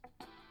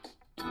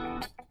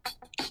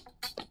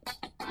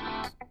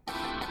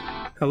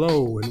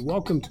Hello, and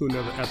welcome to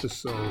another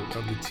episode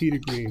of the Tee to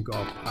Green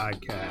Golf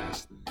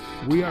Podcast.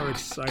 We are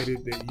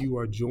excited that you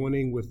are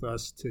joining with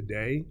us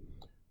today.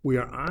 We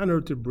are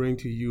honored to bring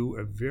to you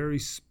a very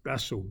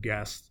special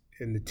guest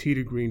in the Tee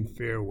to Green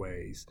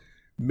fairways.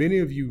 Many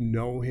of you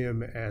know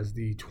him as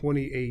the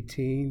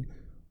 2018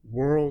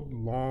 World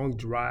Long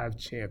Drive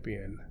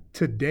Champion.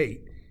 To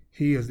date,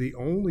 he is the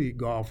only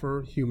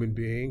golfer, human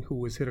being,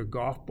 who has hit a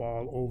golf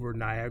ball over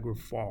Niagara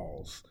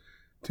Falls.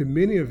 To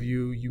many of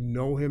you, you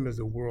know him as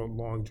the World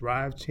Long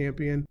Drive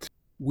Champion.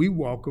 We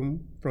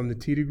welcome from the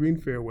Tee to Green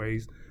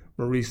fairways,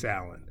 Maurice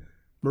Allen.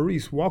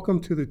 Maurice,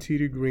 welcome to the Tee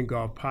to Green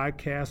Golf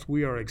Podcast.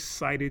 We are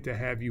excited to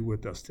have you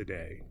with us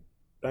today.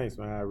 Thanks,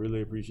 man. I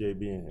really appreciate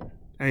being here.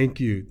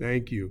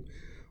 Thank you.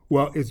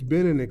 Well, it's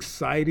been an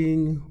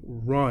exciting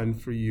run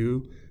for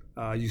you.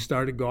 You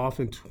started golf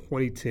in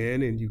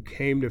 2010 and you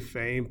came to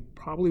fame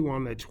probably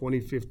around that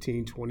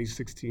 2015,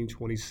 2016,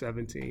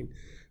 2017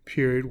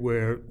 period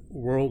where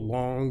World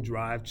Long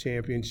Drive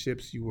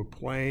Championships, you were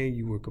playing,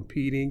 you were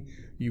competing,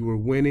 you were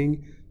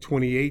winning.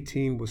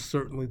 2018 was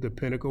certainly the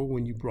pinnacle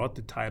when you brought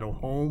the title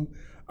home.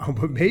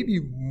 But maybe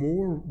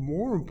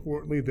more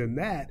importantly than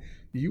that,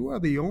 you are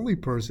the only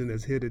person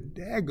that's hit a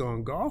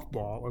daggone golf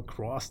ball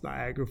across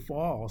Niagara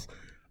Falls.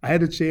 I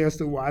had a chance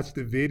to watch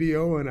the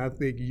video, and I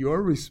think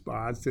your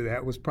response to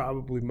that was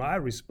probably my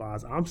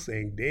response. I'm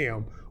saying,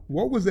 damn,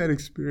 what was that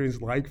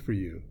experience like for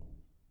you?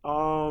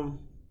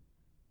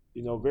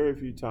 Very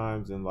few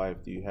times in life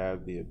do you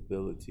have the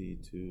ability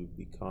to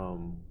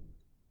become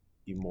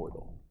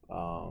immortal.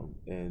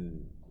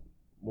 And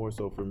more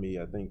so for me,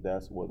 I think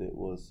that's what it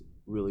was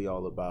really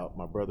all about.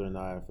 My brother and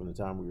I, from the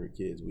time we were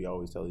kids, we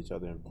always tell each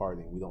other in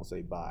parting, we don't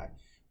say bye,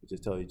 we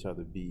just tell each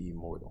other be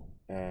immortal.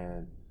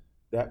 And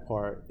that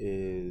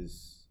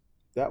was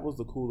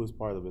the coolest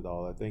part of it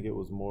all. I think it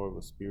was more of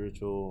a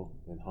spiritual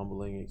and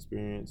humbling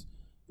experience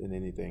than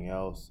anything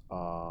else.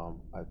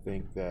 I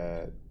think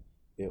that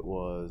it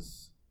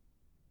was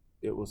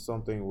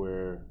something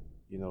where,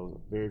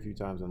 very few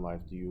times in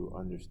life do you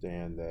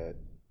understand that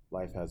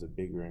life has a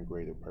bigger and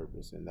greater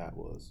purpose, and that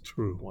was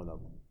True. One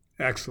of them.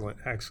 Excellent.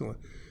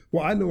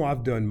 Well, I know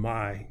I've done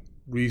my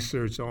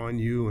research on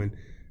you, and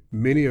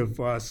many of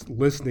us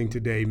listening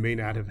today may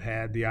not have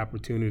had the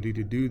opportunity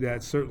to do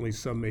that. Certainly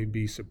some may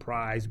be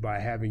surprised by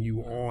having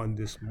you on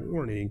this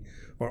morning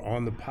or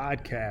on the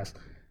podcast.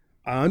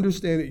 I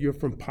understand that you're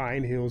from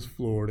Pine Hills,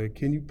 Florida.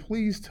 Can you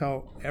please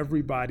tell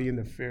everybody in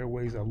the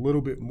fairways a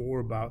little bit more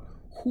about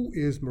who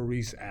is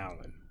Maurice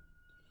Allen?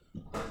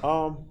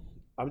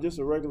 I'm just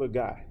a regular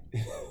guy.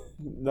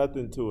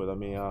 Nothing to it. I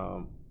mean,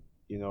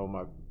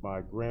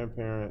 my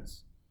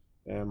grandparents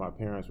and my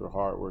parents were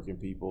hardworking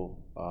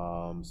people,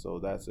 so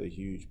that's a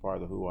huge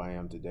part of who I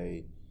am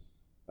today.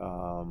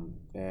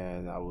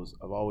 And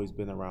I've always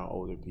been around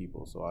older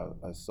people, so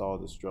I saw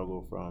the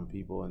struggle from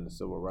people in the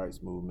civil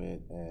rights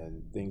movement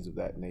and things of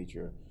that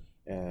nature.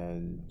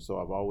 And so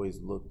I've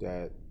always looked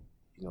at,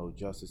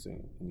 justice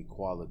and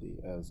equality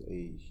as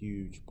a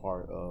huge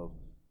part of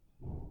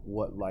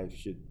what life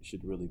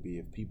should really be.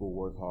 If people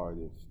work hard,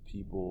 if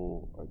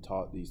people are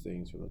taught these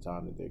things from the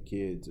time that they're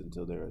kids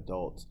until they're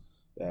adults,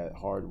 that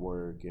hard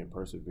work and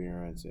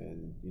perseverance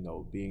and,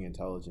 being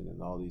intelligent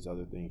and all these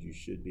other things, you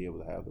should be able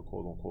to have the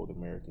quote unquote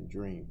American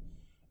dream.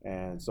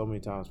 And so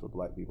many times for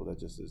Black people, that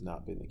just has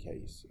not been the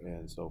case.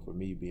 And so for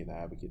me, being an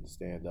advocate to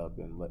stand up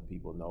and let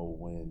people know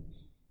when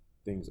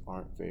things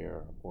aren't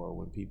fair or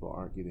when people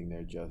aren't getting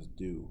their just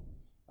due,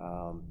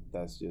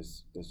 that's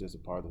just a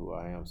part of who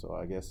I am. So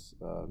I guess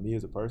me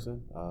as a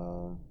person,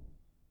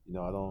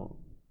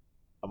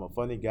 I'm a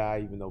funny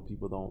guy, even though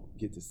people don't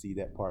get to see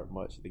that part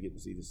much. They get to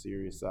see the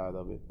serious side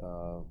of it.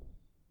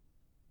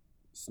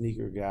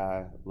 Sneaker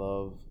guy,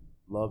 love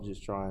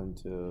just trying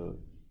to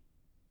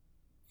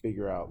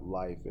figure out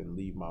life and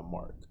leave my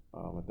mark.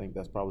 I think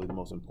that's probably the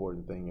most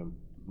important thing, and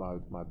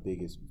my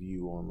biggest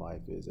view on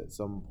life is at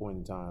some point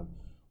in time,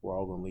 we're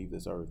all going to leave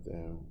this earth,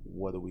 and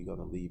what are we going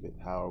to leave it?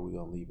 How are we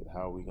going to leave it?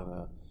 How are we going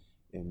to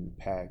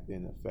impact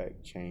and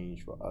affect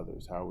change for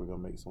others? How are we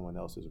going to make someone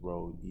else's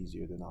road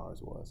easier than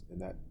ours was? And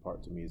that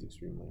part to me is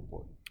extremely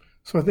important.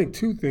 So I think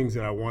two things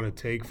that I want to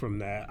take from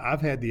that.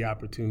 I've had the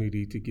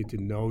opportunity to get to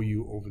know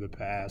you over the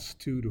past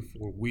 2 to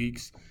 4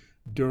 weeks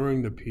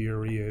during the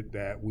period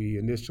that we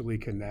initially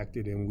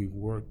connected and we've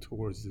worked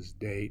towards this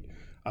date.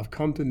 I've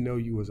come to know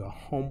you as a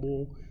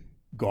humble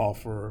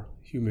golfer,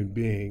 human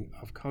being.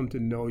 I've come to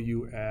know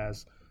you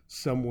as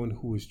someone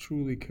who is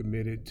truly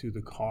committed to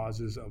the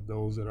causes of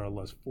those that are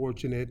less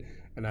fortunate.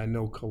 And I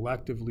know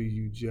collectively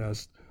you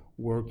just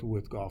worked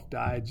with Golf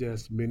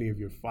Digest, many of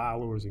your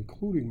followers,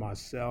 including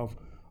myself,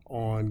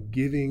 on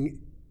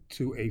giving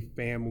to a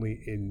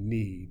family in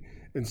need.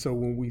 And so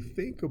when we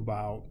think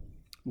about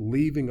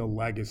leaving a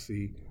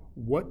legacy,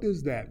 what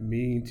does that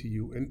mean to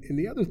you? And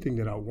the other thing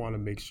that I want to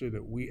make sure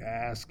that we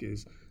ask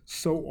is,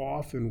 so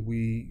often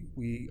we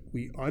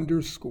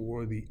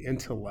underscore the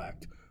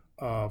intellect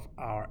of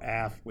our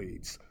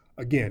athletes.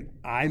 Again,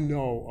 I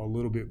know a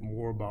little bit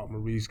more about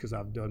Maurice because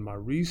I've done my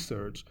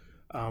research,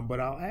 but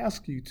I'll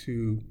ask you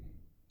to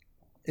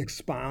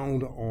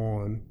expound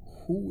on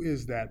who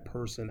is that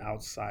person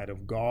outside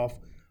of golf?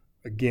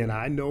 Again,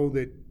 I know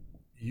that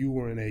you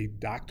were in a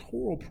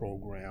doctoral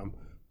program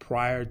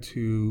prior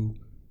to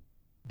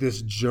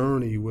this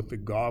journey with the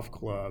golf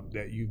club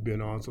that you've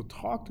been on. So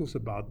talk to us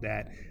about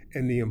that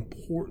and the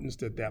importance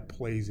that that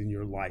plays in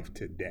your life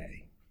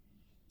today.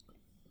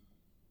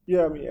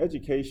 Yeah, I mean,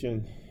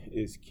 education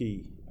is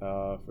key.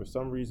 For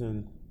some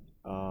reason,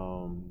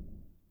 probably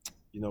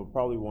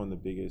one of the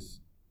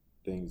biggest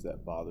things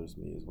that bothers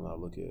me is when I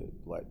look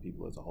at Black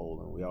people as a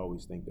whole, and we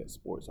always think that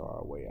sports are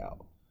our way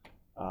out.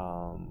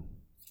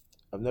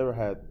 I've never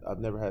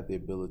had the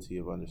ability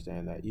of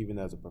understanding that. Even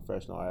as a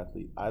professional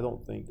athlete, I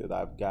don't think that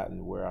I've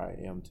gotten where I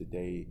am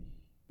today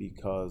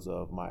because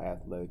of my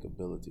athletic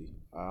ability.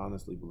 I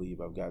honestly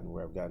believe I've gotten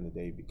where I've gotten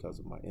today because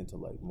of my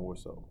intellect more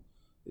so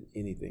than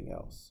anything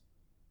else.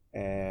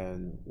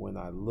 And when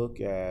I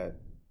look at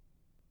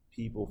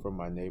people from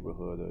my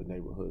neighborhood or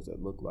neighborhoods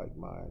that look like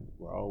mine,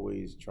 we're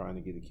always trying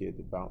to get a kid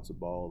to bounce a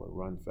ball or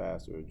run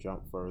faster or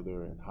jump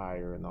further and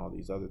higher and all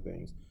these other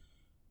things.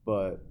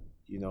 But,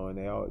 and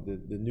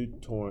the new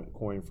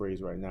coin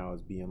phrase right now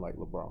is being like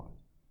LeBron.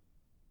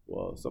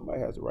 Well,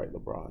 somebody has to write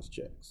LeBron's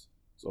checks.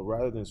 So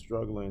rather than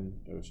struggling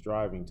or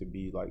striving to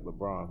be like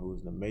LeBron, who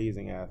is an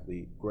amazing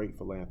athlete, great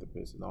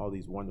philanthropist, and all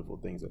these wonderful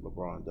things that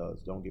LeBron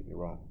does, don't get me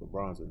wrong,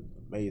 LeBron's an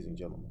amazing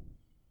gentleman.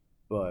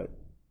 But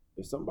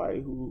there's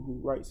somebody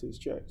who writes his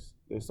checks.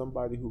 There's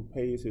somebody who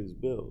pays his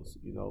bills.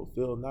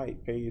 Phil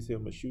Knight pays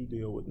him a shoe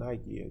deal with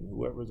Nike, and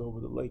whoever's over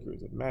the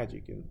Lakers and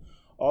Magic, and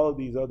all of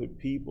these other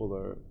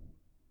people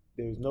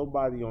there's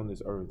nobody on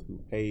this earth who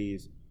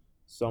pays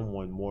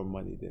someone more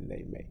money than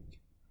they make.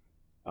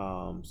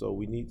 So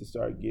we need to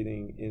start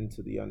getting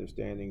into the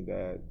understanding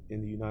that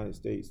in the United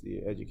States,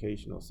 the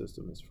educational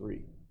system is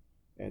free.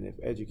 And if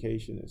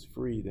education is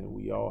free, then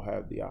we all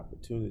have the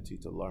opportunity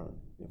to learn.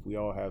 If we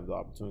all have the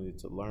opportunity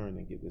to learn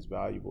and get this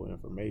valuable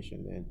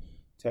information, then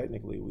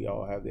technically we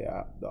all have the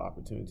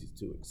opportunity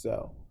to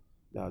excel.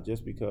 Now,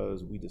 just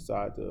because we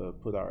decide to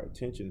put our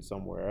attention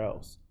somewhere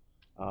else,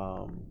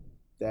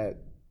 that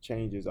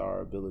changes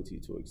our ability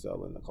to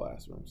excel in the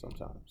classroom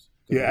sometimes.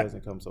 Yeah, it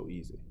doesn't come so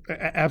easy.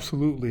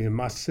 Absolutely. And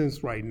my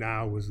sense right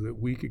now is that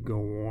we could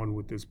go on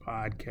with this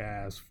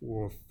podcast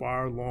for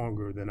far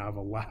longer than I've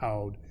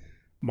allowed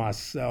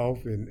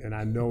myself. And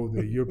I know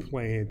that you're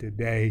playing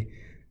today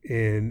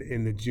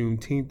in the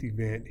Juneteenth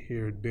event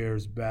here at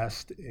Bears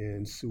Best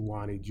in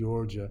Suwanee,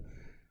 Georgia.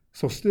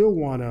 So still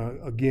want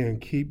to, again,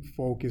 keep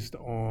focused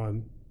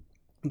on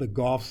the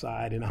golf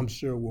side, and I'm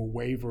sure we'll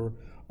waver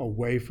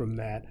away from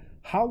that.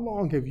 How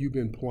long have you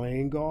been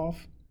playing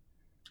golf?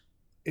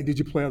 And did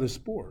you play other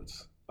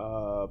sports?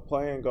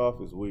 Playing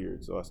golf is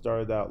weird. So I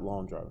started out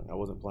lawn driving. I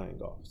wasn't playing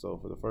golf. So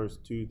for the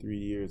first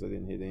 2-3 years, I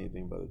didn't hit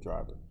anything but a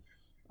driver.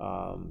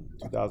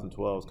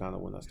 2012 is kind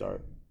of when I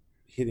started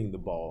hitting the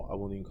ball. I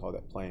wouldn't even call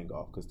that playing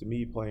golf, because to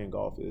me, playing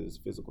golf is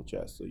physical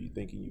chess. So you're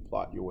thinking you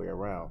plot your way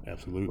around.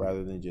 Absolutely.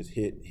 Rather than just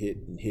hit,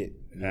 and hit.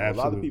 A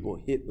lot of people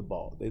hit the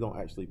ball. They don't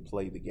actually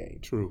play the game.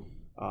 True.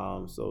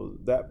 So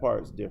that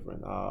part's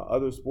different.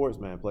 Other sports,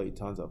 man, played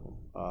tons of them.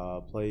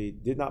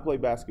 Did not play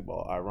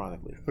basketball,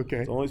 ironically. Okay.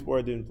 It's the only sport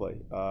I didn't play.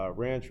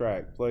 Ran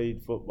track,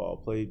 played football,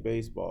 played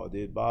baseball,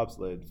 did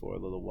bobsled for a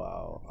little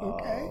while.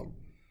 Okay.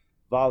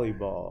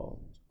 Volleyball,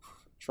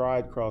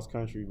 tried cross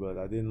country, but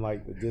I didn't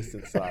like the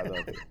distance side of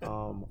it.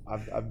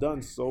 I've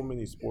done so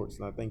many sports,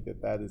 and I think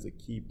that is a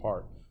key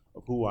part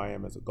of who I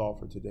am as a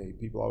golfer today.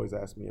 People always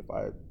ask me if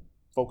I had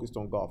focused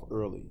on golf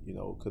early.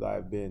 Could I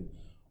have been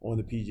on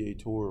the PGA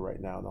Tour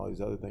right now and all these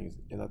other things?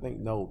 And I think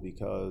no,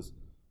 because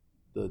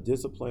the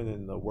discipline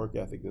and the work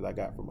ethic that I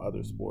got from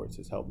other sports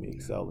has helped me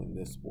excel in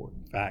this sport.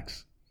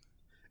 Facts.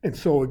 And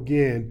so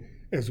again,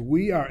 as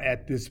we are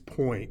at this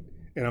point,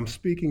 and I'm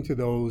speaking to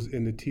those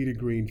in the tee to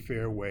green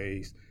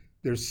fairways,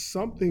 there's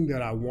something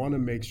that I want to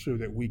make sure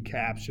that we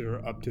capture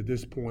up to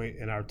this point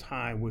in our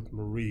time with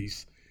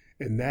Maurice,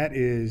 and that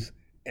is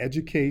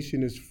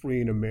education is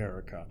free in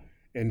America.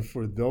 And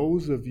for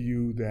those of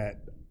you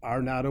that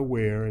are not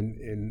aware,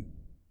 and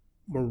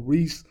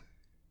Maurice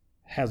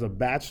has a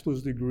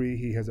bachelor's degree,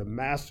 he has a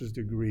master's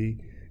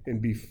degree,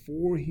 and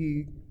before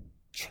he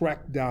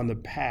trekked down the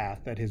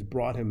path that has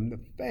brought him to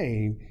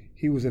fame,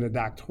 he was in a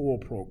doctoral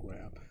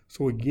program.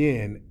 So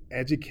again,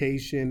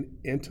 education,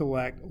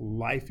 intellect,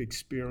 life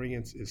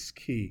experience is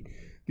key.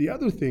 The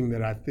other thing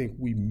that I think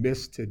we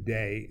missed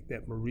today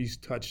that Maurice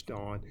touched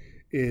on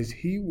is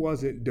he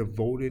wasn't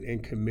devoted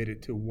and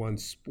committed to one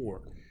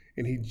sport.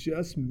 And he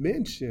just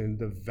mentioned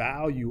the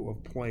value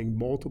of playing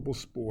multiple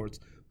sports,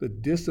 the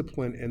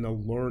discipline and the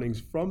learnings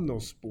from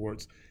those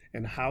sports,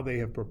 and how they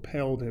have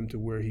propelled him to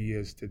where he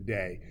is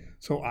today.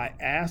 So I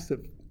ask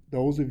that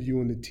those of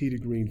you in the tee to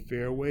green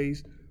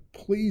fairways,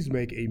 please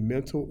make a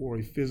mental or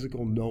a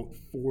physical note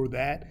for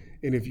that.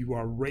 And if you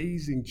are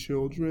raising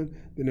children,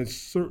 then it's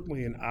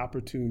certainly an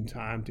opportune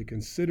time to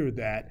consider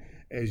that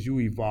as you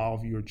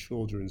evolve your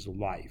children's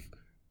life.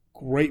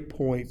 Great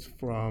points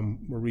from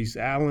Maurice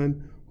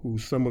Allen, who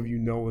some of you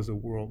know as a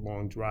world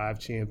long drive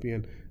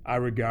champion. I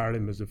regard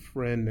him as a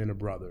friend and a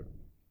brother.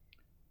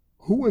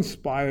 Who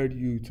inspired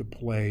you to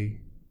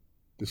play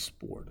the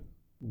sport.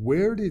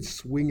 Where did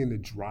swinging the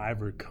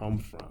driver come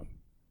from?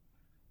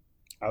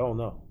 I don't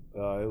know.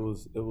 It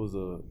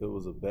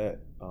was a bet.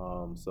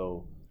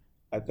 So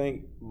I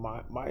think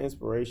my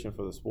inspiration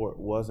for the sport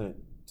wasn't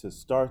to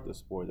start the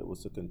sport; it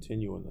was to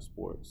continue in the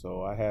sport.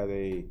 So I had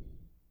a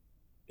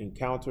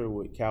encounter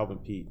with Calvin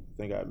Pete. I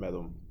think I met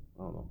him,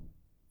 I don't know,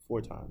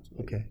 4 times.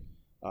 Maybe. Okay.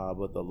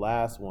 But the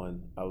last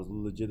one, I was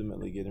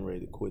legitimately getting ready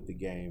to quit the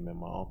game, and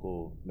my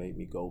uncle made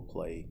me go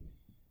play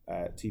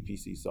at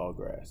TPC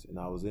Sawgrass, and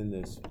I was in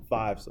this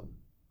fivesome,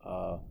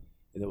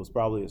 and it was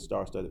probably a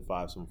star-studded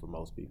fivesome for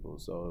most people.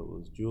 So it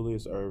was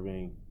Julius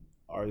Erving,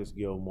 Artis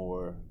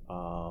Gilmore,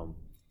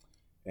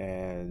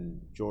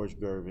 and George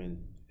Gervin,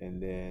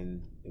 and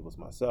then it was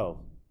myself.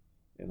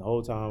 And the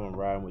whole time I'm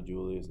riding with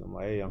Julius, and I'm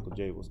like, "Hey, Uncle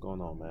Jay, what's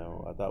going on, man?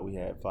 Well, I thought we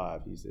had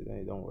 5." He said,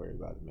 "Hey, don't worry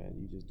about it, man.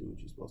 You just do what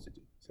you're supposed to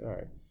do." I said, "All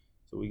right."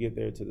 So we get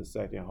there to the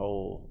second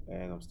hole,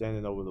 and I'm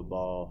standing over the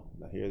ball,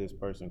 and I hear this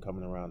person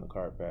coming around the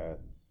cart path.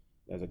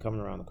 As they're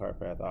coming around the cart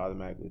path, I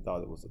automatically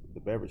thought it was the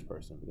beverage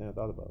person. But then I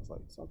thought about it, I was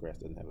like, Sawgrass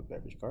doesn't have a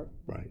beverage cart.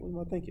 Right. What am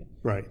I thinking?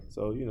 Right.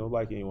 So,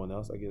 like anyone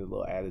else, I get a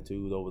little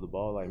attitude over the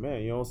ball, like,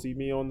 "Man, you don't see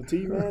me on the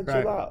tee, man?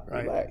 Right. Chill out,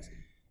 Right. relax."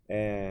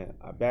 And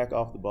I back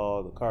off the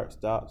ball, the cart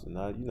stops, and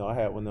I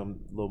had one of them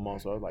little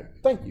moments where I was like,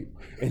 "Thank you,"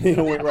 and then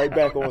I went right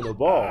back on the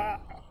ball.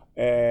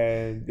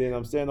 And then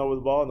I'm standing over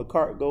the ball, and the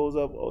cart goes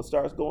up, or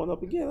starts going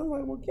up again. I'm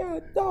like, "Well,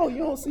 God, dog, you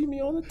don't see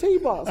me on the tee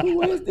box.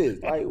 Who is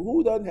this? Like,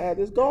 who doesn't have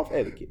this golf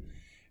etiquette?"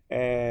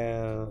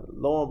 And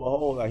lo and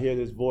behold, I hear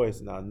this voice,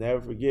 and I'll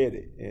never forget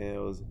it. And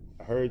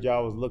I heard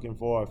y'all was looking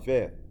for a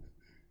fifth.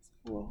 I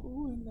said, "Well,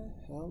 who in the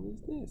hell is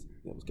this?"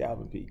 It was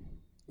Calvin Pete.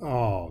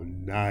 Oh,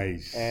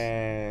 nice.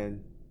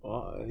 And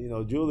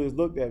Julius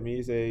looked at me.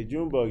 He said,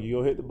 "Junebug, you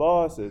gonna hit the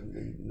ball?" I said,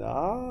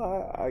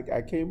 "Nah,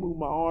 I can't move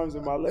my arms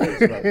and my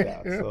legs right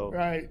now." So,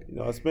 right.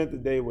 I spent the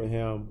day with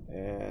him,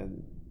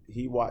 and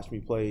he watched me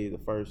play the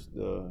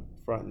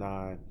front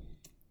 9.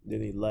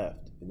 Then he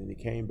left, and then he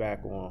came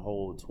back on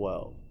hole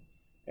 12,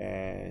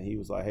 and he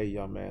was like, "Hey,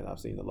 young man, I've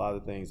seen a lot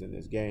of things in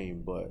this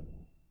game, but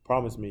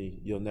promise me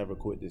you'll never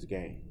quit this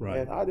game." Right.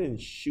 And I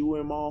didn't shoo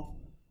him off.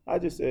 I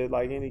just said,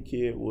 like any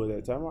kid would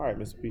at the time, "All right,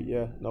 Mr. Pete,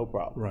 yeah, no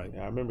problem." Right.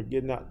 And I remember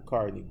getting out the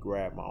car, and he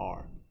grabbed my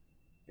arm.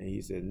 And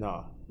he said,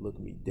 "Nah, look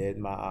me dead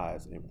in my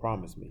eyes and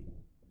promise me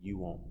you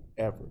won't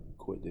ever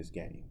quit this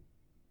game."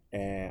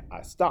 And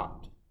I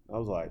stopped. I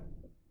was like,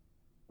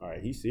 "All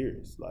right, he's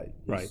serious. Like,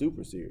 he's right.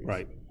 super serious."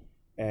 Right.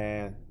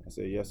 And I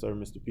said, "Yes, sir,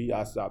 Mr. Pete."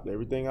 I stopped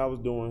everything I was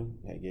doing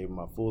and gave him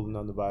my full and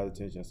undivided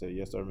attention. I said,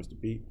 "Yes, sir, Mr.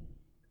 Pete.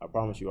 I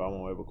promise you I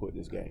won't ever quit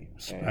this game."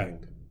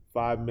 Respect.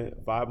 And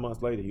 5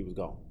 months later, he was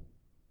gone.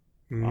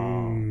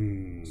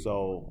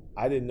 So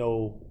I didn't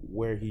know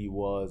where he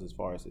was as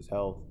far as his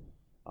health.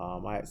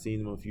 I had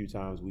seen him a few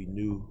times. We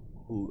knew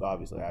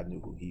obviously I knew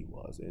who he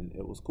was, and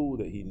it was cool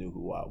that he knew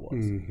who I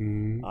was.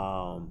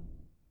 Mm-hmm.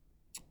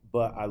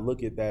 But I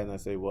look at that and I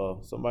say,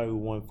 well, somebody who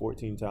won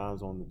 14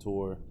 times on the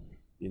tour,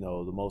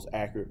 the most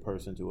accurate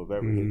person to have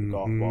ever hit the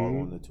golf ball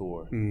on the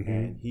tour.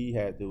 And he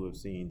had to have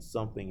seen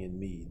something in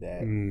me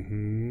that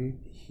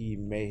he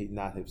may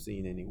not have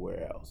seen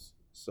anywhere else.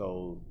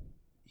 So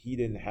he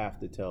didn't have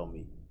to tell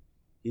me.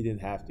 He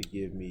didn't have to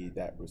give me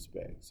that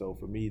respect. So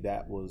for me,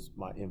 that was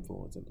my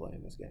influence in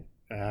playing this game.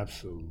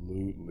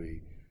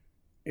 Absolutely.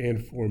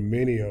 And for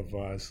many of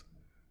us,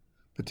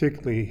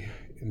 particularly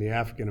in the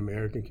African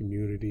American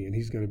community, and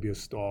he's going to be a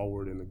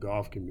stalwart in the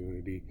golf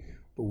community,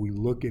 but we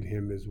look at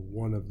him as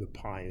one of the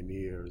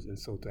pioneers. And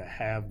so to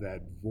have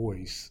that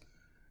voice,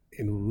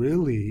 and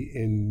really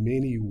in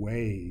many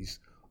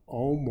ways,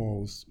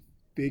 almost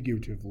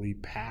figuratively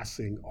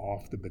passing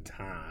off the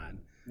baton.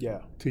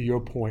 Yeah. To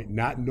your point,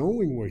 not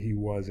knowing where he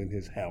was in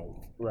his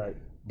health. Right.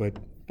 But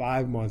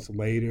 5 months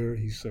later,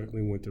 he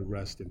certainly went to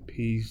rest in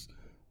peace,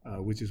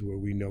 which is where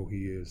we know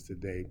he is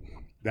today.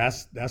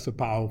 That's a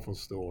powerful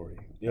story.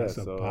 Yeah, that's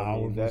a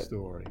powerful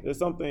story. There's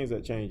some things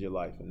that change your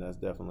life, and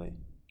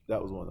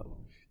that was one of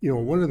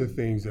them. One of the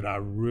things that I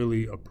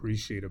really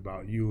appreciate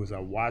about you is I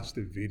watched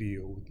the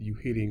video with you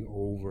hitting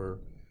over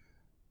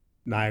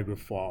Niagara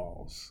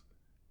Falls.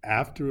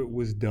 After it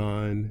was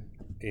done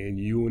and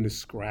you and the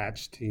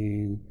scratch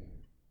team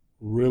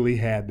really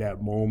had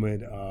that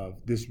moment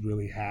of this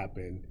really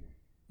happened,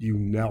 you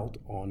knelt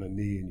on a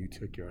knee and you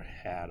took your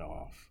hat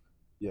off.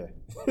 Yeah.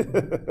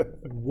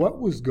 What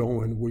was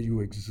were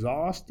you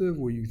exhausted?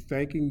 Were you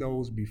thanking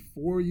those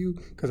before you?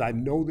 Because I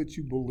know that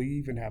you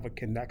believe and have a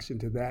connection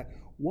to that.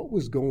 What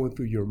was going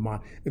through your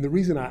mind? And the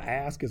reason I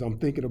ask is I'm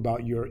thinking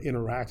about your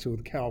interaction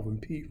with Calvin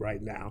Pete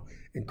right now,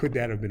 and could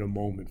that have been a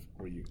moment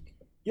for you?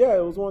 Yeah,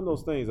 it was one of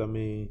those things. I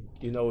mean,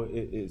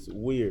 it's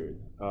weird.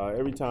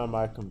 Every time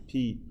I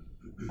compete,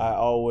 I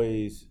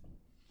always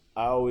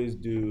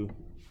do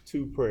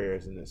 2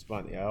 prayers, and it's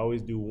funny. I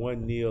always do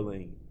one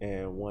kneeling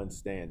and one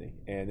standing.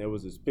 And there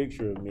was this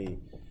picture of me.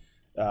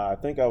 I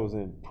think I was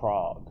in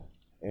Prague,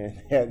 and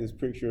they had this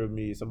picture of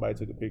me. Somebody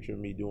took a picture of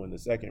me doing the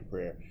second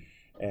prayer,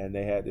 and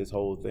they had this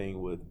whole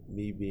thing with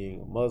me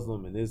being a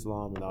Muslim and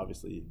Islam. And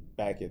obviously,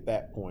 back at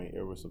that point,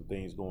 there were some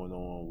things going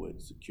on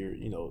with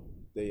security,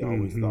 they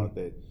always thought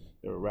that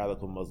there were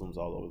radical Muslims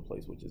all over the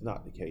place, which is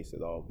not the case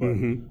at all. But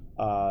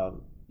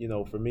you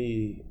know, for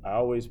me, I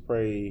always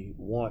pray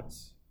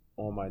once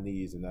on my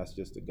knees, and that's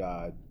just to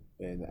God,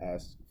 and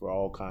ask for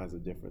all kinds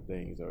of different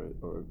things,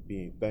 or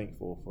being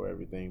thankful for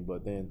everything.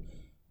 But then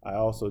I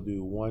also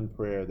do one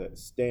prayer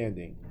that's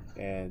standing,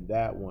 and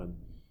that one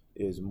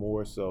is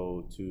more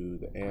so to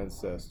the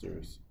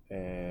ancestors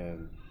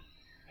and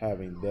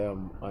having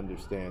them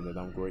understand that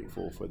I'm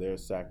grateful for their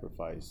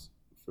sacrifice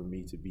for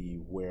me to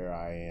be where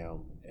I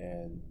am,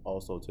 and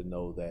also to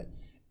know that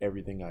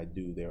everything I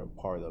do, they're a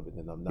part of it,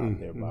 and I'm not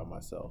there by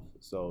myself.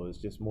 So it's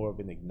just more of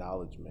an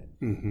acknowledgement.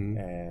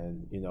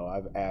 And, you know,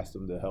 I've asked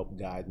them to help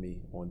guide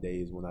me on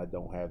days when I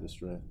don't have the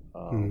strength,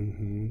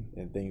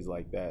 and things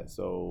like that.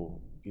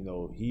 So, you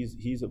know,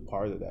 he's a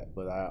part of that.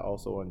 But I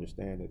also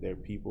understand that there are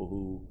people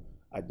who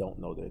I don't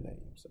know their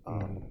names,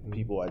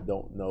 people I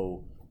don't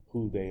know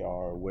who they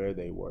are, where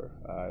they were.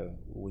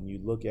 When you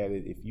look at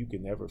it, if you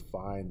can ever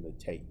find the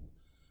tape,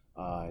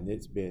 and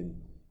it's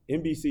been,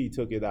 NBC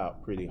took it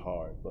out pretty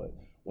hard, but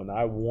when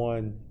I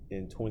won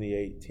in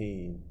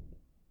 2018,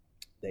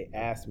 they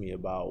asked me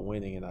about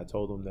winning, and I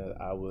told them that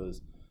I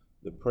was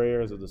the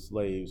prayers of the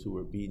slaves who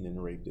were beaten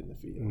and raped in the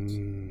fields.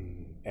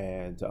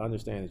 And to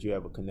understand that you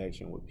have a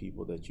connection with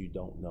people that you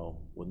don't know,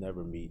 will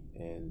never meet,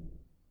 and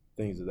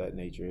things of that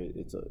nature,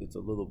 it's a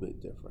little bit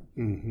different.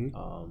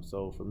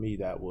 So for me,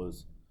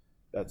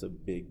 that's a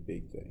big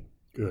thing.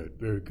 Good,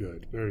 very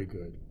good, very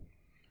good.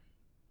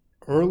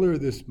 Earlier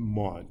this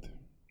month,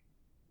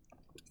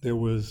 there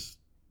was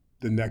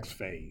the next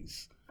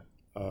phase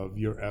of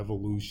your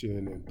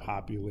evolution and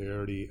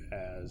popularity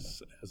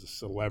as a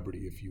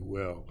celebrity, if you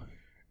will.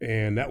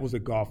 And that was a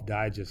Golf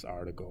Digest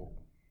article.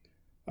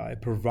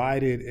 It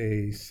provided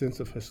a sense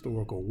of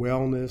historical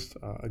wellness.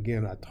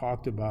 Again, I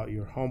talked about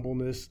your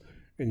humbleness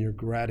and your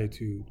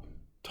gratitude.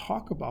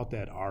 Talk about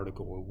that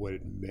article and what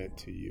it meant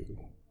to you.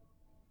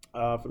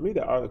 For me,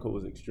 the article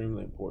was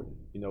extremely important.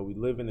 You know, we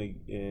live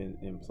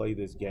and play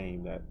this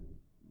game that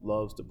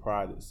loves to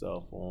pride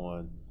itself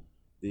on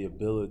the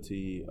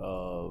ability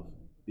of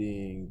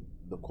being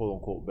the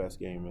quote-unquote best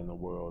game in the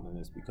world, and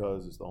it's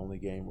because it's the only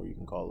game where you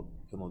can call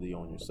a penalty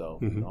on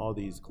yourself, and all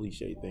these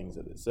cliche things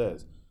that it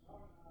says.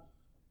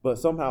 But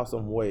somehow,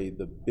 some way,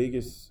 the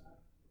biggest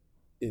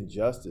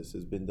injustice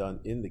has been done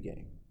in the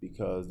game,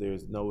 because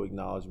there's no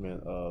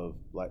acknowledgement of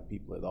black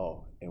people at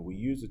all. And we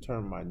use the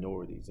term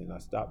minorities, and I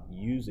stopped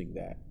using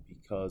that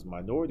because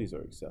minorities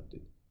are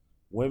accepted.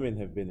 Women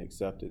have been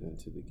accepted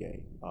into the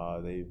game.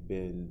 They've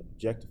been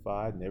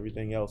objectified and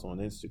everything else on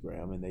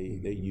Instagram, and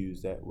they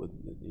use that with,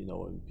 you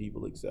know, and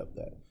people accept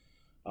that.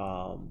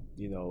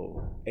 You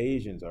know,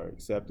 Asians are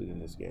accepted in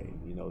this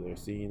game. You know, they're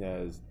seen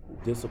as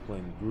a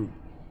disciplined group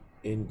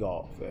in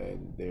golf,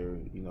 and they're,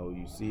 you know,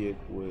 you see it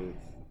with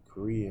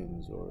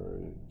Koreans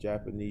or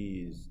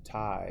Japanese,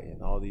 Thai,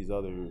 and all these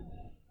other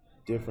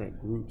different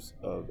groups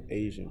of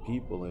Asian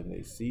people, and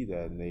they see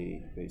that and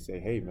they say,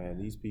 hey man,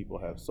 these people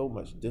have so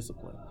much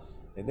discipline,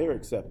 and they're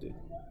accepted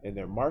and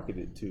they're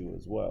marketed to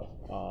as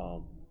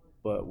well.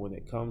 But when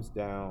it comes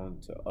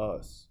down to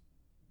us,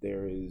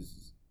 there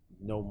is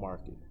no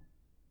market,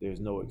 there's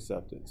no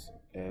acceptance,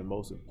 and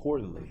most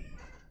importantly,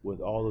 with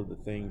all of the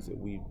things that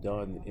we've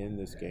done in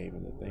this game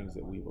and the things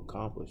that we've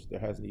accomplished, there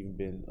hasn't even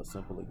been a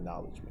simple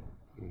acknowledgement.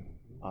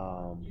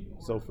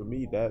 So for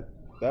me,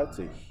 that's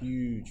a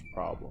huge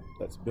problem.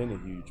 That's been a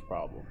huge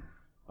problem.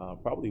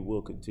 Probably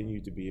will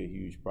continue to be a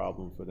huge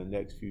problem for the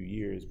next few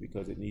years,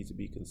 because it needs to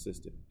be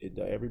consistent.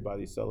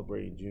 Everybody's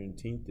celebrating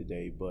Juneteenth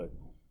today, but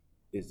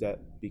is that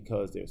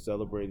because they're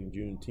celebrating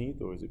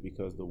Juneteenth, or is it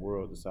because the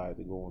world decided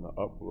to go on an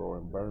uproar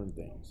and burn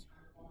things?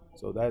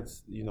 So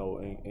that's, you know,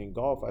 in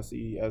golf, I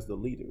see as the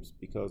leaders,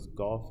 because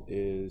golf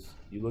is,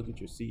 you look at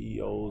your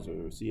CEOs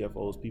or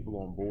CFOs, people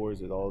on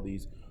boards at all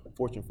these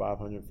Fortune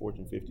 500,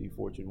 Fortune 50,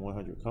 Fortune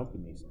 100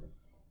 companies.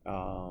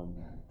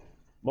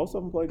 Most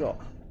of them play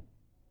golf.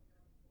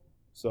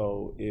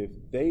 So if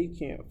they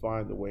can't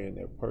find a way in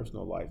their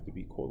personal life to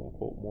be quote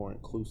unquote more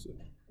inclusive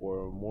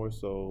or more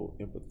so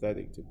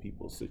empathetic to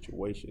people's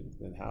situations,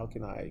 then how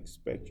can I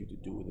expect you to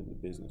do it in the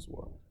business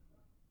world?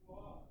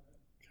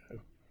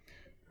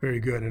 Very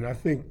good. And I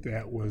think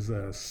that was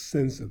a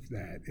sense of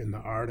that in the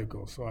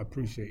article. So I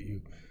appreciate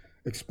you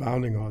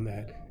expounding on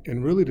that.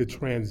 And really the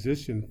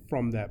transition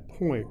from that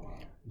point,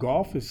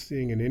 golf is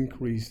seeing an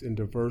increase in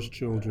diverse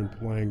children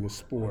playing the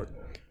sport,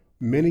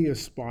 many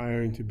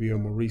aspiring to be a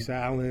Maurice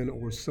Allen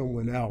or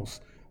someone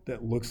else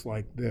that looks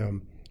like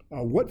them.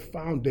 What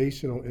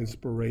foundational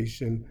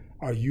inspiration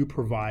are you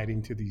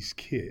providing to these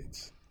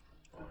kids?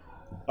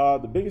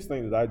 The biggest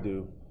thing that I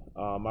do,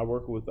 I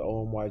work with the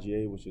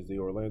OMYGA, which is the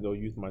Orlando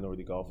Youth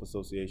Minority Golf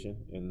Association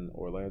in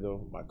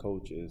Orlando. My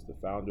coach is the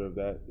founder of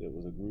that. It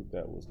was a group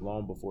that was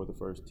long before the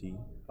first tee.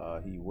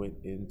 He went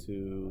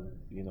into,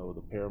 you know,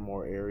 the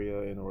Paramore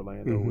area in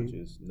Orlando, which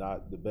is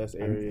not the best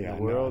area in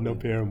the world. No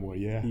Paramore,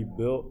 yeah. He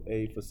built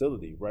a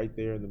facility right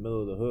there in the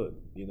middle of the hood.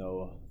 You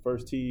know,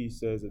 first tee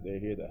says that they're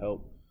here to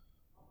help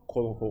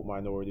quote unquote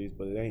minorities,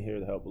 but it ain't here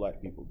to help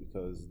black people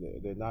because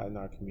they're not in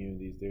our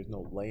communities. There's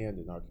no land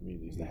in our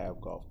communities to have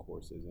golf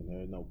courses, and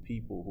there are no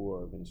people who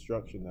are of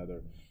instruction that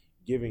are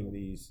giving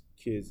these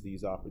kids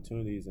these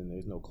opportunities, and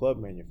there's no club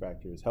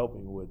manufacturers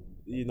helping with,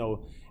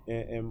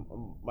 and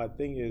my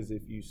thing is,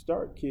 if you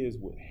start kids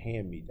with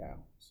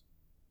hand-me-downs,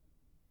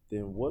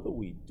 then what are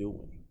we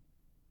doing?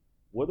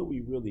 What are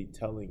we really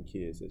telling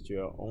kids that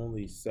you're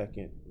only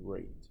second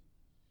rate?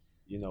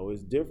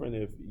 It's different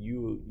if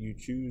you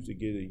choose to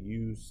get a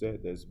used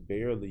set that's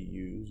barely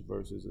used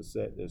versus a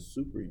set that's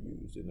super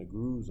used and the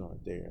grooves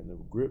aren't there and the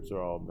grips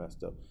are all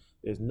messed up.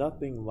 There's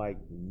nothing like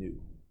new.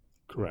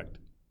 Correct.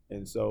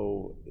 And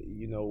so,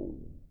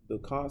 the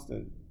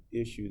constant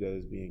issue that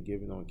is being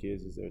given on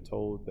kids is they're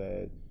told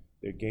that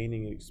they're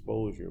gaining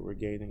exposure. We're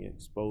gaining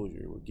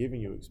exposure. We're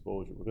giving you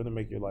exposure. We're going to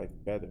make your life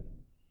better.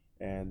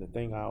 And the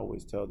thing I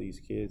always tell these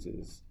kids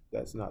is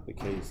that's not the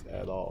case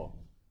at all.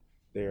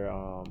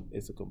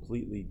 It's a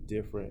completely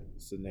different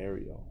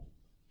scenario.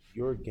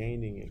 You're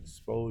gaining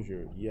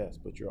exposure, yes,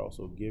 but you're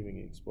also giving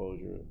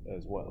exposure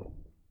as well.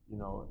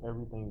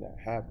 Everything that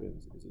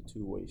happens is a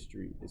two-way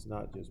street. It's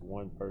not just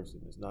one person.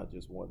 It's not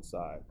just one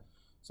side.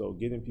 So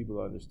getting people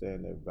to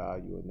understand their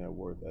value and their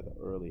worth at an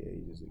early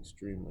age is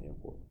extremely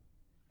important.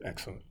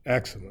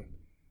 Excellent.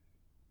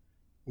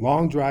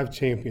 Long drive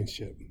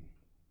championship.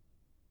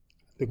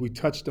 I think we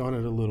touched on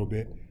it a little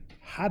bit.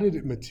 How did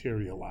it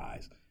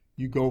materialize?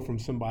 You go from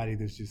somebody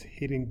that's just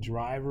hitting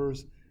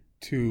drivers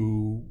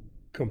to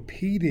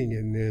competing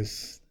in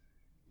this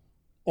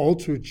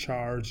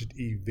ultra-charged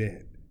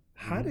event.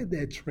 How did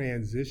that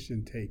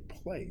transition take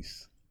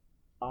place?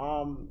 A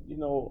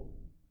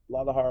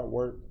lot of hard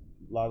work,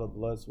 a lot of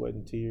blood, sweat,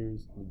 and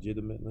tears,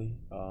 legitimately.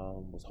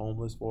 Was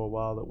homeless for a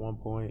while at one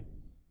point.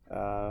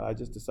 I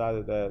just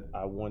decided that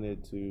I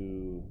wanted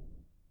to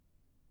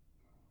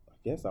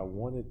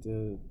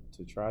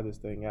try this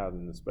thing out,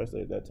 and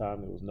especially at that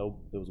time,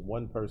 there was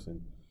one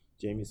person,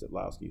 Jamie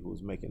Sedlowski, who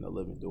was making a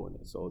living doing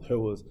it. So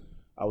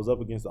I was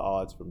up against the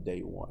odds from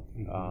day one.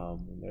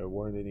 And there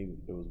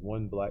was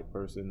one black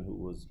person who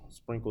was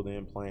sprinkled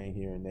in playing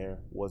here and there,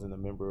 wasn't a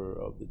member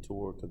of the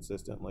tour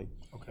consistently.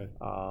 Okay.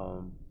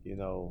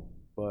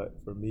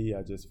 But for me,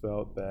 I just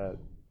felt that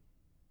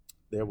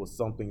there was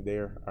something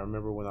there. I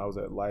remember when I was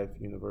at Life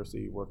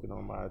University working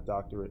on my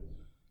doctorate,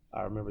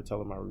 I remember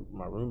telling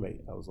my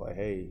roommate, I was like,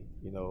 hey,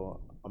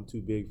 I'm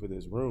too big for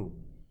this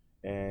room.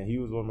 And he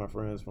was one of my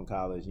friends from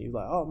college. And he was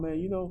like, oh, man,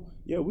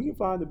 yeah, we can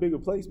find a bigger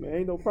place, man.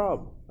 Ain't no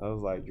problem. I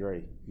was like,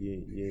 Dre, you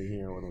ain't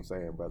hearing what I'm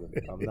saying, brother.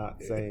 I'm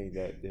not saying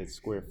that the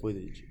square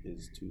footage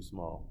is too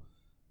small.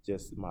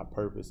 Just my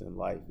purpose in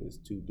life is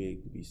too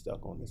big to be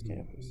stuck on this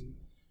campus.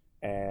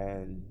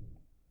 And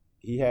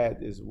he had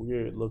this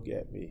weird look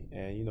at me.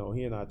 And,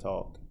 he and I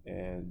talked.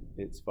 And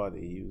it's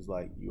funny. He was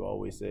like, you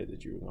always said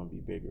that you were going to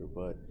be bigger.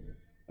 But,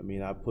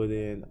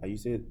 I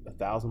used to hit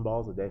 1,000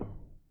 balls a day.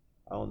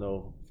 I don't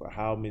know for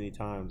how many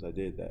times I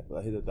did that, but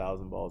I hit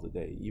 1,000 balls a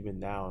day. Even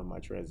now in my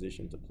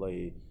transition to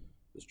play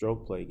the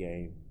stroke play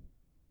game,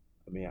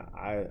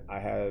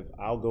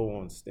 I'll go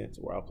on stints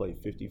where I'll play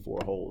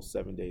 54 holes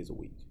 7 days a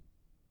week.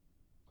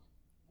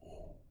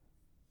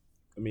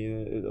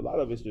 A lot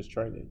of it's just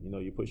training.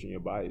 You're pushing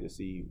your body to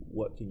see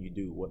what can you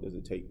do, what does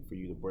it take for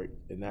you to break,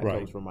 and that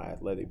comes from my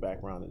athletic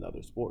background in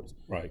other sports.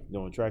 Right.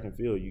 In track and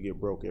field, you get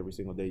broke every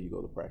single day you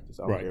go to practice.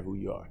 I don't care who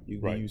you are. You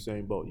can be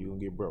Usain Bolt, you're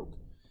gonna get broke.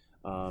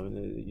 And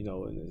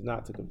it's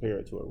not to compare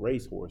it to a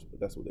racehorse, but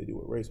that's what they do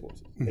with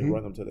racehorses. They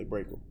run them till they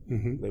break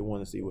them. They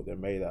want to see what they're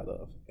made out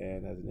of.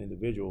 And as an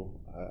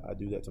individual, I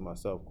do that to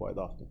myself quite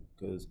often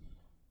because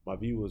my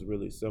view was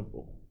really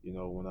simple.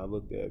 When I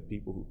looked at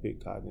people who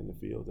picked cotton in the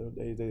field, there were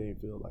days they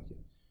didn't feel like it.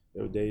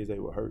 There were days they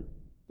were hurt.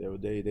 There were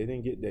days they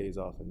didn't get days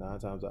off. And 9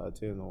 times out of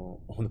 10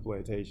 on the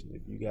plantation,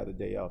 if you got a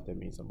day off, that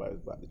means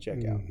somebody's about to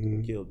check out.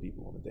 They killed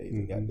people on the days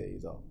they got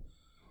days off.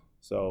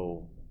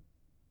 So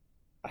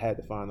I had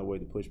to find a way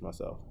to push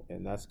myself,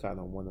 and that's kind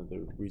of one of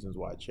the reasons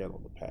why I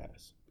channeled the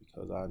past,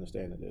 because I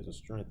understand that there's a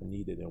strength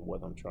needed in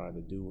what I'm trying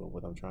to do and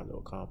what I'm trying to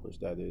accomplish.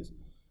 That is,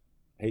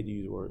 I hate to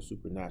use the word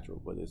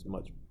supernatural, but it's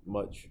much,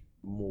 much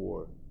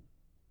more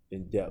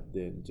in depth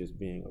than just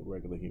being a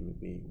regular human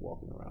being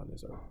walking around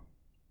this earth.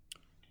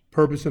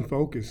 Purpose and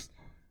focus.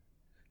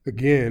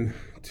 Again,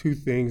 2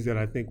 things that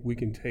I think we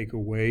can take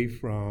away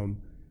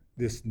from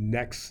this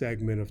next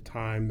segment of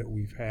time that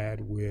we've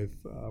had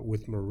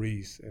with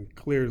Maurice. And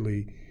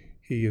clearly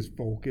he is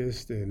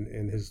focused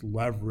and has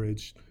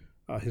leveraged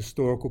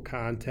historical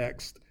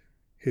context,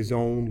 his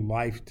own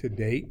life to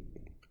date,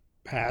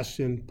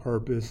 passion,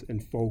 purpose,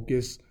 and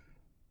focus,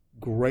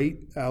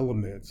 great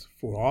elements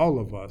for all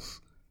of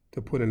us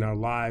to put in our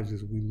lives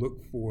as we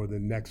look for the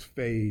next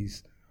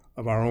phase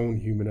of our own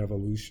human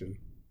evolution.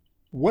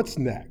 What's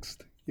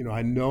next?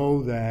 I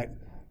know that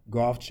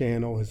Golf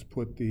Channel has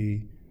put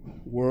the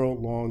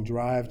World Long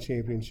Drive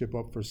Championship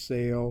up for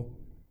sale.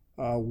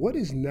 What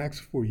is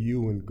next for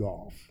you in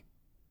golf?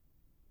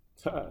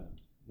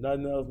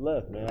 Nothing else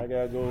left, man. I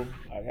gotta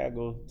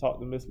go talk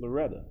to Miss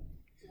Loretta.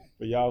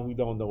 For y'all who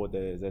don't know what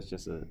that is,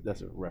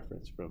 that's a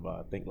reference from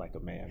Think Like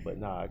a Man. But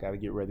nah, I got to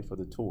get ready for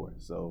the tour.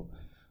 So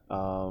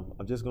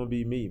I'm just gonna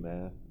be me,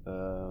 man.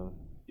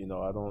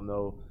 I don't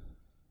know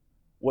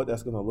what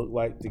that's gonna look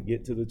like to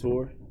get to the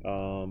tour,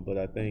 but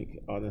I think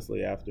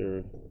honestly,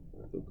 after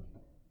the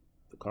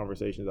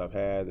conversations I've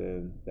had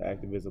and the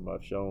activism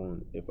I've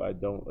shown, if I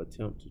don't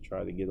attempt to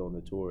try to get on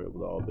the tour, it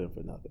would all been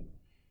for nothing.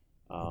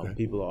 Okay.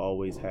 People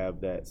always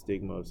have that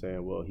stigma of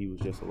saying, well, he was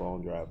just a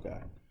long drive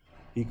guy.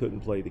 He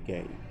couldn't play the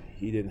game.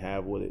 He didn't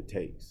have what it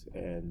takes.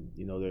 And,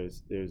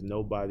 there's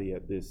nobody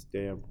at this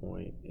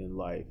standpoint in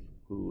life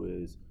who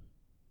is,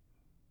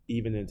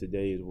 even in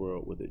today's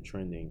world with it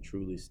trending,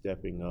 truly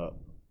stepping up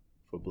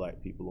for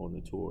black people on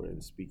the tour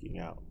and speaking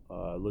out.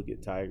 I look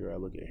at Tiger, I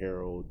look at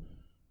Harold,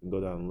 and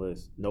go down the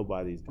list.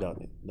 Nobody's done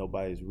it.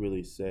 Nobody's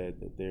really said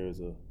that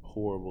there's a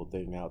horrible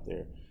thing out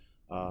there.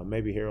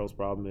 Maybe Harold's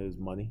problem is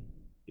money.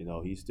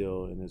 He's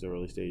still in his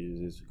early stages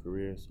of his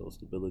career, so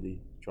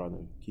stability, trying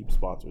to keep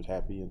sponsors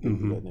happy and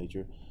things of that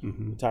nature.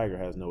 Tiger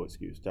has no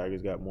excuse.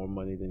 Tiger's got more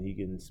money than he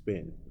can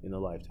spend in a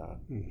lifetime,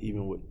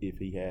 even if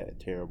he had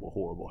terrible,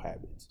 horrible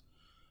habits.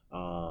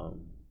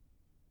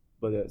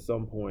 But at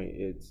some point,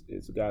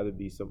 it's got to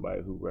be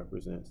somebody who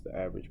represents the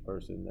average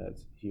person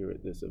that's here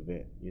at this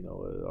event.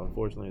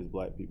 Unfortunately, as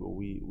black people,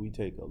 we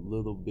take a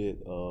little bit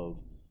of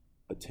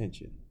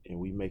attention and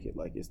we make it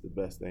like it's the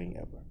best thing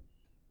ever,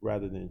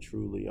 rather than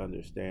truly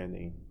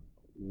understanding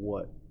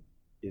what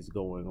is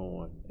going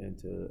on and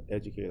to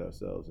educate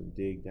ourselves and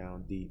dig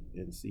down deep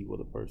and see what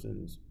a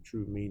person's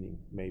true meaning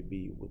may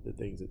be with the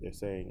things that they're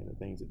saying and the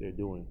things that they're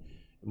doing.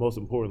 And most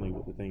importantly,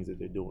 with the things that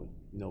they're doing.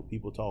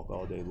 People talk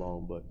all day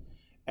long, but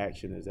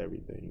action is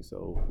everything.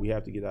 So we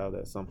have to get out of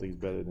that something's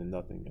better than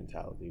nothing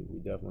mentality. We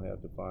definitely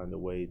have to find a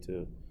way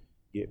to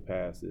get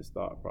past this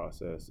thought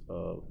process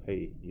of,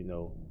 hey,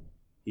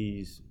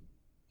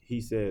 he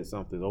said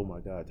something, oh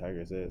my God,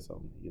 Tiger said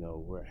something,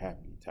 we're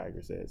happy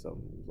Tiger said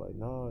something. It's like,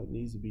 no, it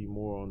needs to be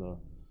more on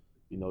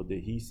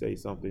did he say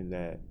something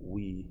that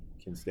we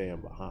can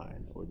stand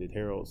behind? Or did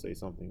Harold say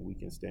something we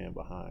can stand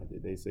behind?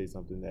 Did they say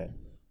something that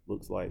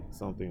looks like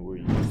something we're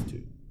used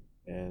to?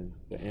 And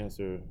the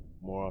answer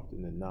more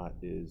often than not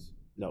is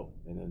no.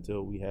 And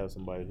until we have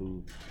somebody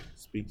who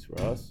speaks for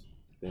us,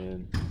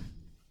 then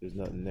there's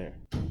nothing there.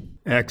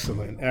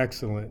 Excellent.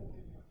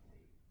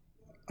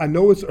 I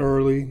know it's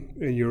early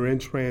and you're in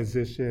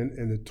transition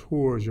and the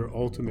tour is your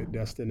ultimate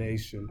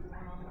destination.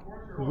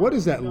 What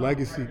is that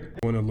legacy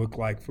going to look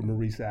like for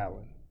Maurice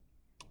Allen?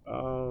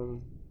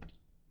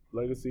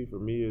 Legacy for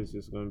me is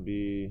just going to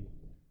be,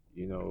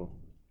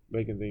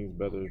 making things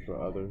better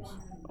for others.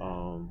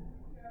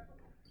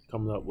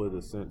 Coming up with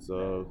a sense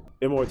of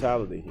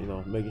immortality,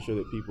 making sure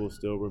that people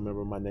still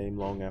remember my name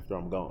long after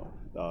I'm gone.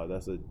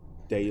 That's a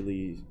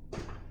daily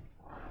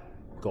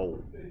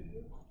goal.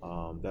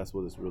 That's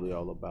what it's really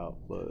all about.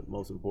 But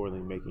most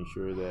importantly, making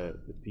sure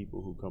that the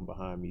people who come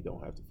behind me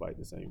don't have to fight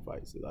the same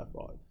fights that I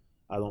fought.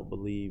 I don't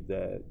believe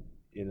that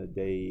in a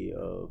day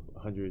of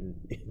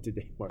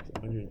today marks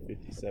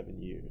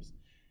 157 years,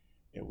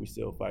 and we're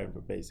still fighting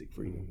for basic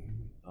freedom.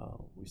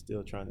 We're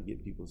still trying to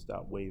get people to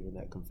stop waving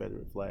that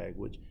Confederate flag,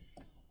 which,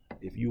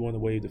 if you want to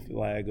wave the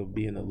flag of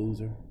being a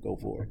loser, go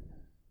for it.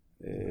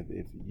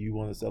 If you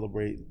want to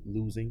celebrate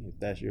losing, if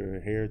that's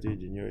your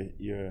heritage and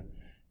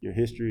your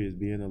history is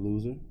being a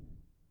loser,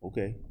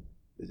 okay.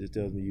 It just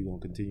tells me you're going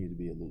to continue to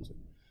be a loser.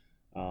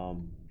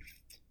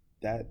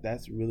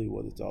 That's really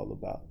what it's all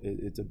about.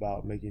 It's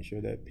about making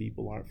sure that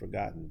people aren't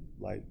forgotten,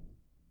 like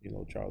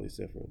Charlie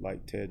Sifford,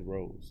 like Ted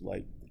Rose,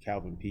 like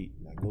Calvin Pete.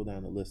 I go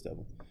down the list of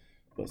them.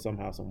 But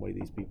somehow, some way,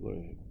 these people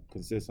are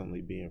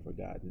consistently being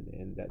forgotten,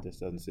 and that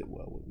just doesn't sit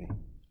well with me.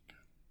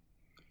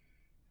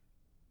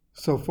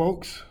 So,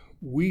 folks,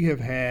 we have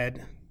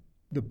had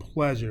the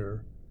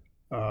pleasure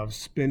of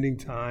spending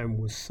time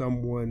with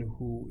someone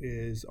who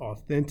is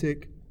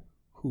authentic,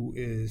 who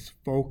is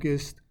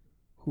focused,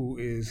 who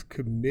is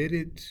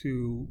committed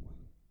to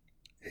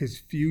his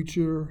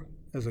future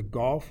as a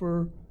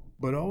golfer,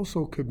 but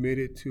also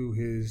committed to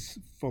his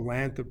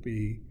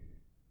philanthropy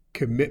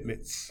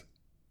commitments,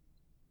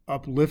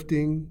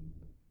 uplifting,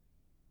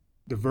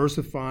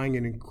 diversifying,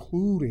 and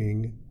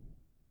including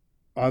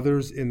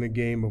others in the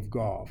game of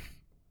golf.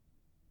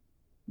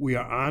 We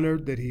are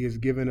honored that he has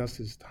given us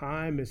his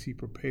time as he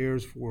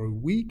prepares for a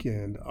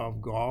weekend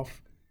of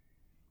golf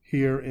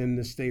here in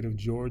the state of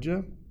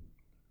Georgia.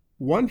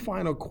 One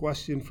final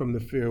question from the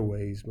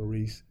fairways,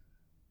 Maurice.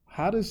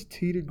 How does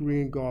Tee to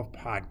Green Golf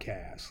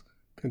Podcast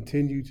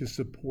continue to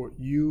support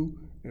you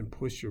and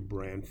push your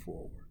brand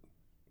forward?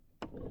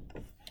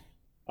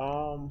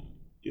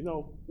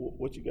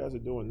 What you guys are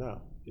doing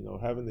now,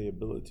 having the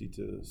ability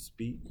to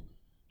speak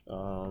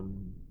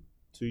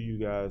to you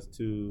guys,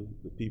 to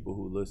the people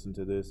who listen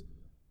to this,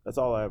 that's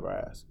all I ever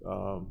ask.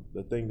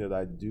 The thing that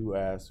I do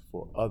ask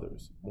for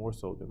others, more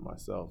so than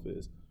myself,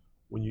 is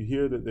when you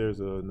hear that there's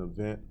an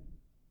event,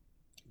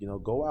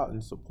 go out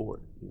and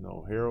support.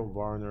 Harold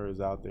Varner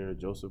is out there,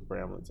 Joseph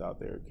Bramlett's out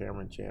there,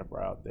 Cameron Champ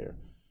are out there.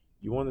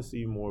 You want to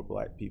see more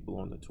black people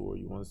on the tour.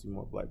 You want to see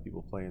more black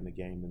people playing the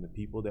game, and the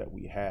people that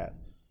we have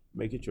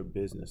make it your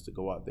business to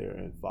go out there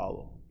and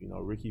follow. You know,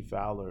 Ricky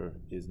Fowler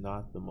is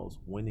not the most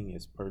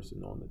winningest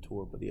person on the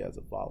tour, but he has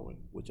a following,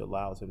 which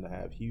allows him to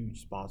have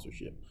huge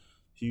sponsorship,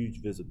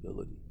 huge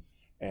visibility.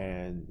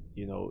 And,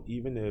 you know,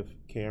 even if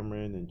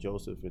Cameron and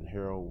Joseph and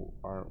Harold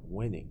aren't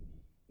winning,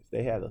 if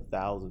they had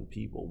 1,000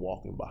 people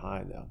walking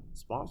behind them,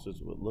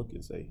 sponsors would look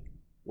and say,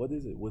 what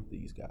is it with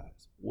these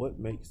guys? What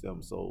makes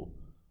them so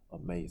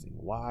amazing?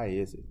 Why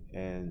is it?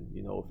 And,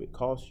 you know, if it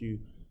costs you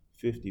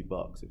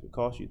 $50, if it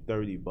costs you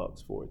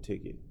 $30 for a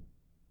ticket,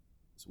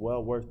 it's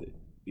well worth it,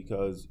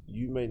 because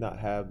you may not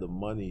have the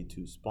money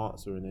to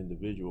sponsor an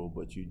individual,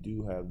 but you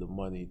do have the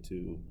money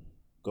to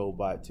go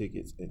buy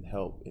tickets and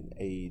help and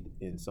aid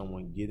in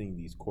someone getting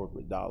these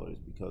corporate dollars,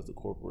 because the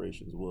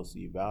corporations will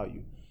see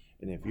value.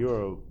 And if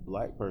you're a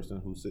black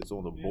person who sits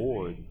on the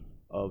board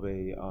of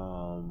a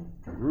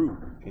group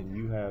and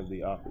you have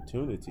the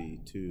opportunity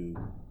to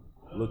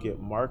look at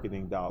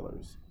marketing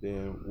dollars,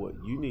 then what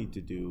you need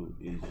to do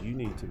is you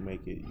need to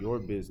make it your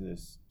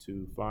business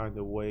to find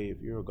a way, if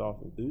you're a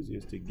golf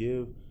enthusiast, to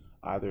give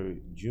either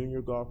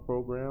junior golf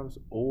programs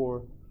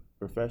or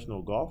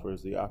professional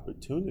golfers the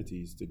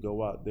opportunities to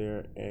go out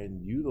there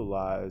and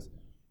utilize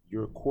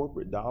your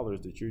corporate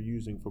dollars that you're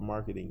using for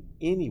marketing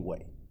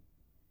anyway,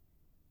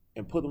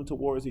 and put them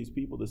towards these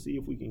people to see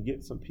if we can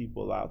get some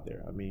people out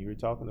there. I mean, you're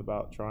talking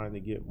about trying to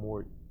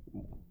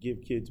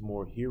give kids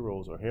more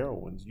heroes or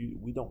heroines.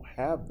 We don't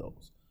have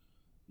those.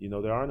 You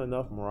know, there aren't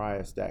enough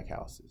Mariah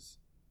Stackhouses.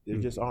 There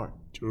just aren't.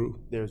 True.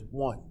 There's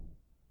one.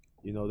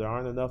 You know, there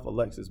aren't enough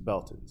Alexis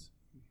Beltons.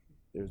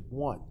 There's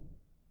one.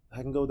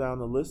 I can go down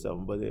the list of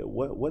them, but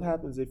what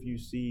happens if you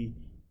see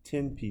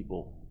 10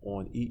 people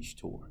on each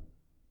tour,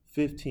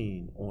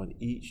 15 on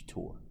each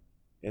tour?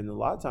 And a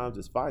lot of times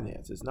it's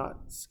finance. It's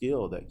not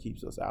skill that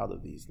keeps us out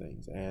of these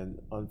things. And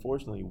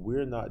unfortunately,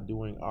 we're not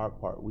doing our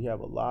part. We have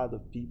a lot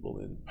of people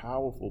in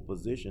powerful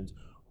positions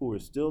who are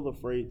still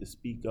afraid to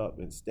speak up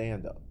and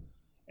stand up.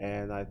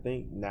 And I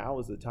think now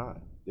is the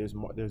time.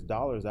 There's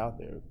dollars out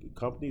there.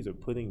 Companies are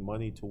putting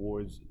money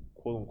towards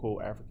quote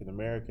unquote African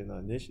American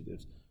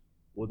initiatives.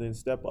 Well, then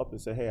step up and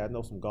say, hey, I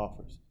know some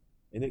golfers.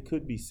 And it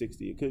could be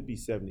 60, it could be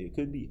 70, it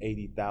could be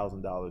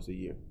 $80,000 a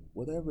year,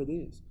 whatever it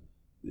is.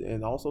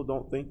 And also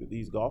don't think that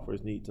these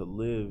golfers need to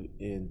live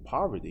in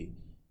poverty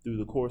through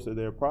the course of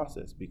their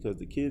process, because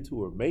the kids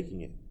who are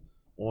making it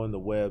on the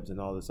webs and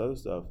all this other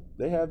stuff,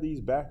 they have these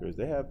backers.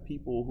 They have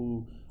people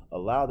who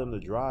allow them to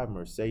drive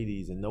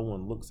Mercedes and no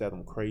one looks at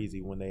them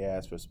crazy when they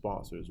ask for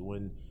sponsors.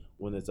 When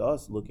it's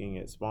us looking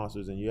at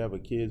sponsors and you have a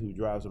kid who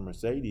drives a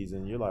Mercedes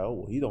and you're like, oh,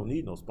 well, he don't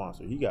need no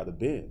sponsor. He got a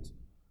Benz.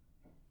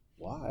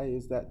 Why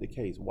is that the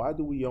case? Why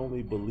do we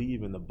only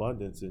believe in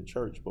abundance in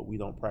church, but we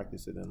don't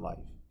practice it in life?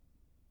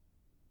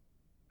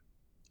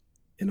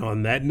 And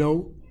on that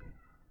note,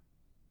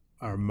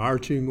 our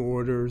marching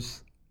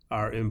orders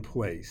are in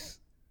place.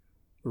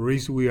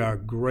 Maurice, we are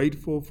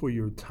grateful for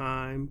your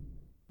time.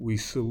 We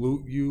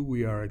salute you.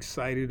 We are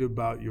excited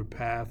about your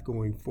path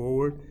going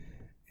forward.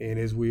 And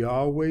as we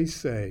always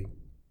say,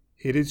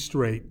 hit it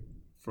straight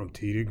from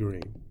tee to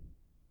green.